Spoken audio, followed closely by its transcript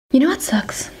You know what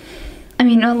sucks? I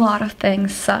mean, a lot of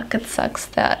things suck. It sucks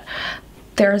that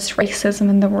there's racism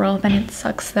in the world, and it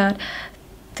sucks that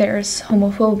there's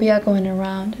homophobia going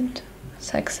around, and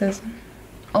sexism.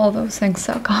 All those things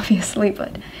suck, obviously,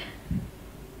 but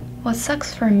what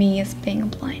sucks for me is being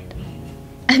blind.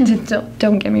 And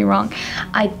don't get me wrong,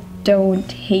 I don't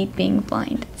hate being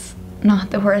blind. It's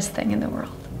not the worst thing in the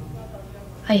world.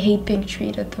 I hate being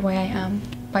treated the way I am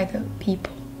by the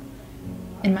people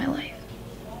in my life,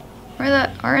 or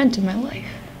that aren't in my life.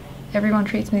 Everyone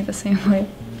treats me the same way.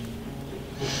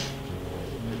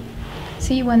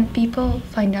 See, when people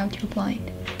find out you're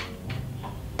blind,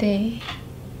 they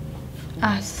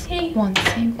ask one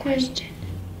same question.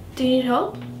 Do you need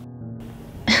help?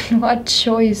 What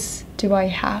choice do I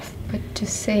have but to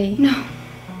say no?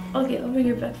 Okay, I'll bring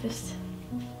your breakfast.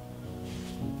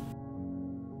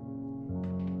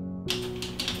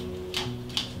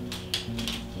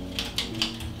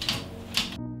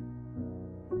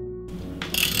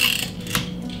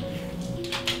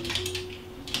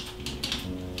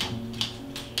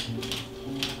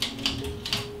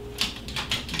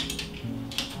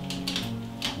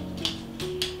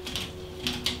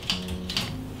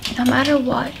 No matter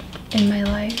what in my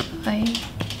life, I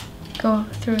go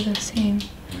through the same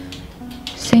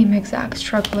exact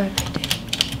struggle every day.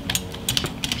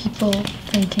 People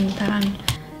thinking that I'm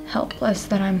helpless,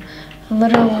 that I'm a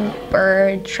little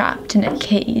bird trapped in a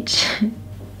cage.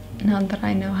 Not that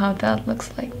I know how that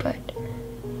looks like, but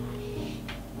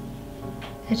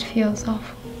it feels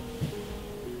awful.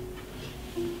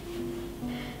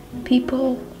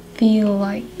 People feel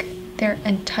like they're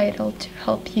entitled to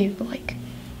help you, like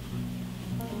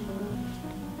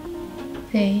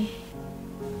they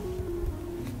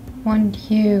want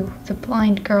you, the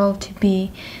blind girl, to be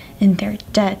in their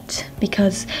debt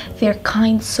because their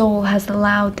kind soul has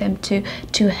allowed them to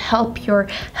help your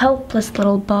helpless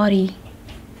little body.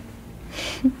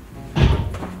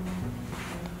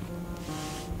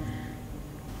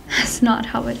 That's not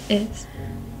how it is.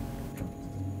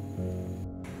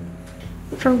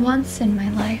 For once in my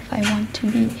life, I want to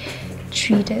be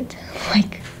treated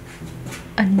like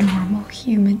a normal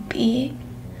human being.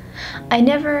 I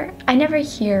never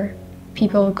hear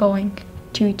people going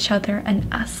to each other and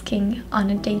asking on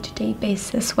a day-to-day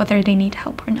basis whether they need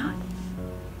help or not.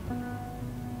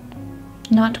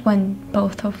 Not when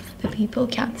both of the people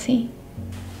can't see.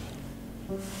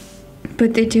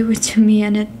 But they do it to me,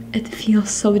 and it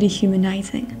feels so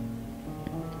dehumanizing.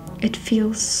 It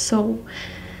feels so...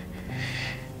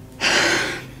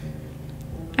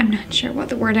 I'm not sure what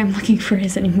the word I'm looking for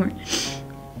is anymore.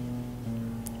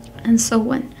 And so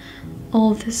when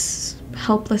all this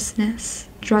helplessness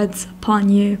dreads upon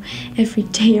you every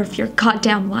day of your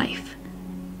goddamn life,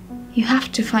 you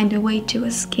have to find a way to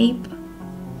escape.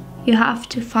 You have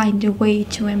to find a way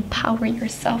to empower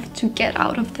yourself to get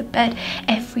out of the bed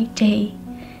every day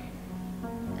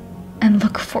and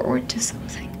look forward to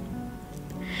something.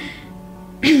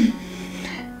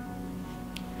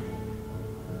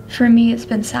 For me, it's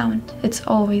been sound. It's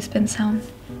always been sound.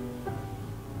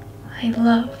 I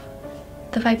love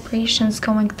the vibrations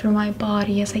going through my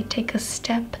body as I take a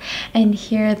step and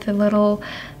hear the little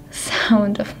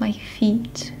sound of my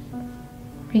feet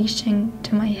reaching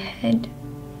to my head.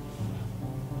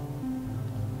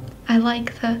 I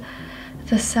like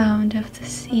the sound of the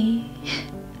sea.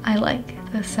 I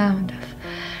like the sound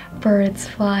of birds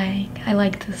flying. I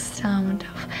like the sound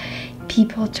of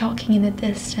people talking in the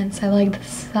distance. I like the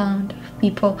sound of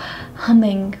people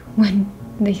humming when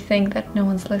they think that no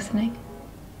one's listening.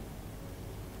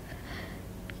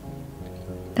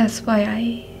 That's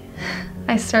why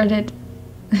I started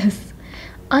this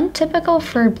untypical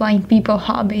for blind people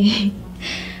hobby.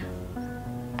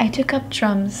 I took up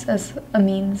drums as a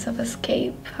means of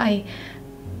escape. I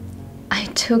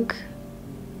took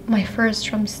my first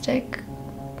drumstick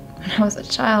when I was a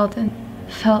child and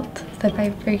felt the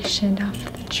vibration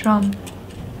of the drum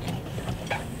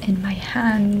in my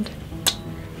hand,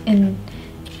 in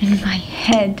my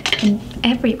head, and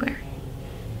everywhere,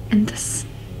 in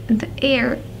the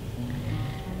air.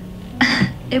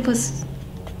 It was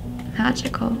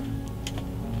magical.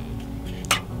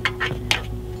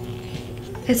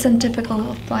 It's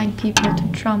untypical of blind people to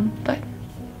drum, but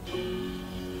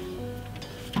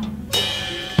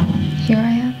here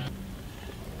I am.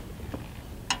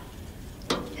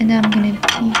 And I'm gonna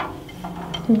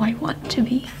be who I want to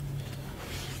be,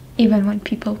 even when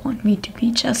people want me to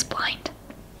be just blind.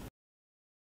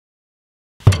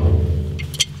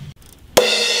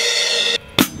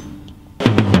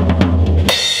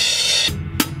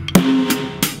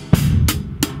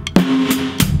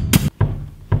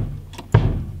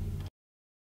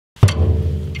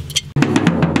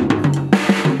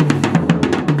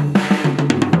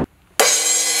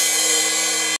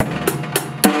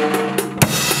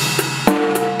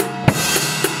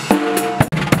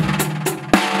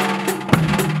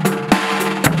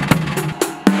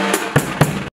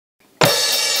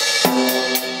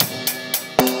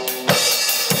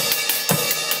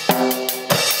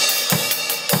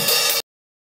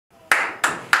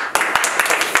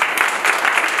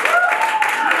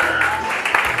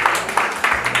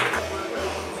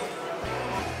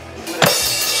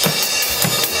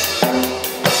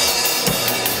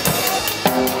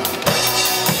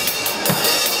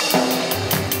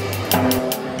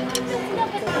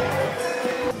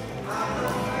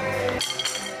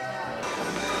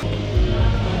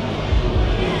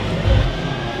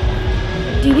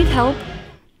 help